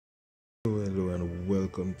and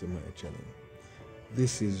welcome to my channel.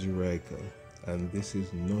 This is Ryka and this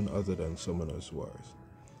is none other than Summoners Wars.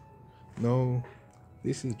 Now,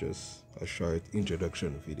 this is just a short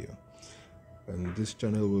introduction video, and this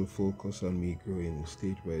channel will focus on me growing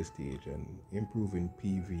stage by stage and improving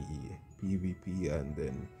PvE, PvP, and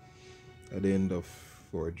then at the end of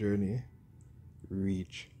our journey,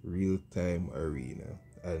 reach real-time arena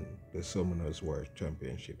and the Summoners War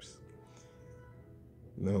Championships.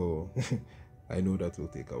 Now, I know that will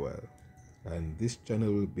take a while, and this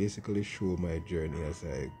channel will basically show my journey as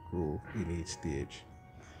I grow in each stage.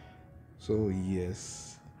 So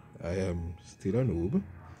yes, I am still a noob.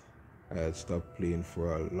 I had stopped playing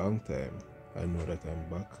for a long time, and now that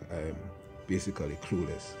I'm back, I'm basically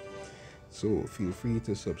clueless. So feel free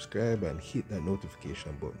to subscribe and hit that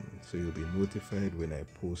notification button so you'll be notified when I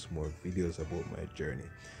post more videos about my journey,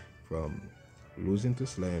 from losing to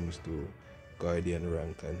slimes to Guardian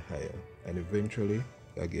rank and higher, and eventually,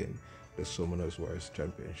 again, the Summoners Wars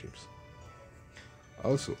Championships.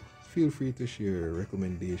 Also, feel free to share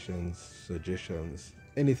recommendations, suggestions,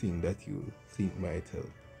 anything that you think might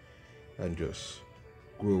help, and just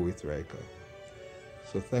grow with Ryka.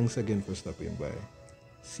 So thanks again for stopping by.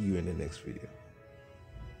 See you in the next video.